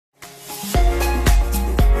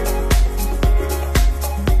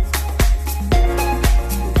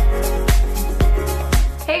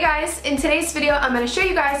in today's video I'm going to show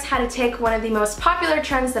you guys how to take one of the most popular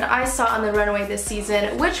trends that I saw on the runway this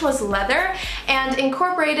season, which was leather, and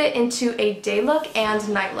incorporate it into a day look and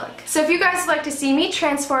night look. So if you guys would like to see me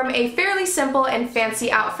transform a fairly simple and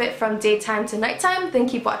fancy outfit from daytime to nighttime, then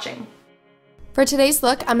keep watching. For today's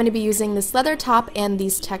look, I'm going to be using this leather top and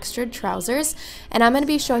these textured trousers, and I'm going to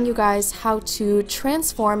be showing you guys how to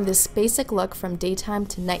transform this basic look from daytime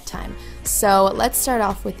to nighttime. So let's start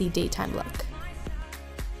off with the daytime look.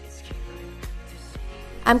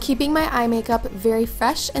 I'm keeping my eye makeup very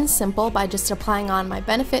fresh and simple by just applying on my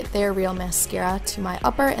Benefit They're Real mascara to my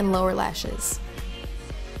upper and lower lashes.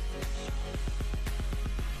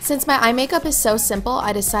 Since my eye makeup is so simple,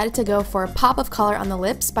 I decided to go for a pop of color on the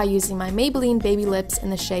lips by using my Maybelline Baby Lips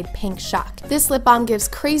in the shade Pink Shock. This lip balm gives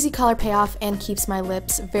crazy color payoff and keeps my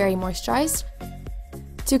lips very moisturized.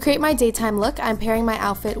 To create my daytime look, I'm pairing my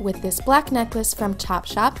outfit with this black necklace from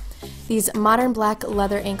Topshop, these modern black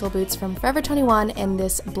leather ankle boots from Forever 21, and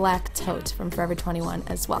this black tote from Forever 21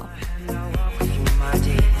 as well.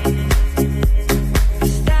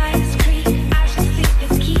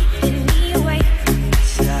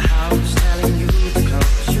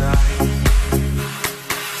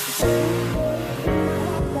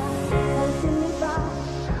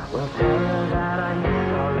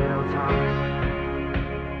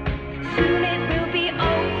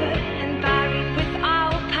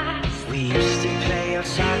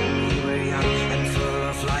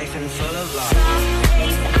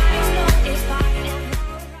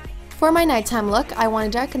 For my nighttime look, I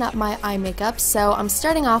want to darken up my eye makeup, so I'm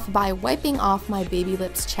starting off by wiping off my Baby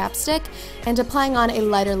Lips chapstick and applying on a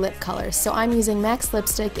lighter lip color, so I'm using MAC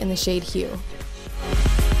lipstick in the shade Hue.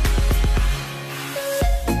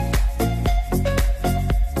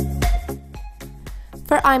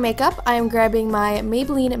 For eye makeup, I am grabbing my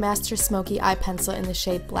Maybelline Master Smoky Eye Pencil in the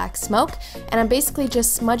shade Black Smoke, and I'm basically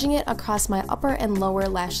just smudging it across my upper and lower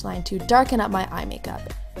lash line to darken up my eye makeup.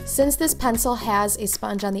 Since this pencil has a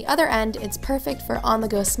sponge on the other end, it's perfect for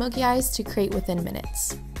on-the-go smoky eyes to create within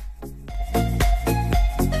minutes.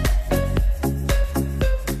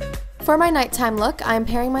 For my nighttime look, I'm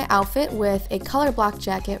pairing my outfit with a color block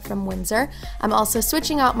jacket from Windsor. I'm also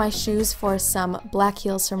switching out my shoes for some black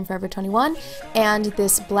heels from Forever 21 and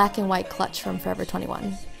this black and white clutch from Forever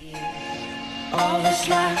 21. All that's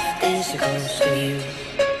left is a ghost of you.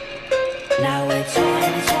 Now it's on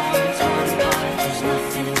apart. There's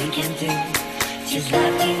nothing we can do. Just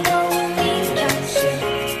let me go and we can see.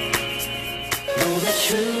 Though the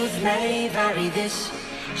truth may vary, this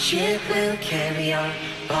ship will carry our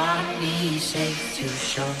bodies safe to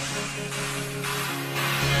shore.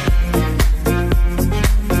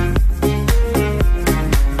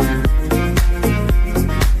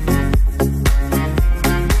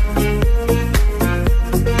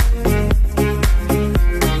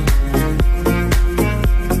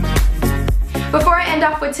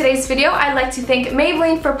 With today's video, I'd like to thank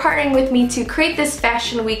Maybelline for partnering with me to create this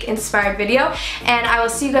Fashion Week inspired video, and I will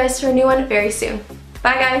see you guys for a new one very soon.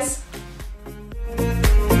 Bye guys!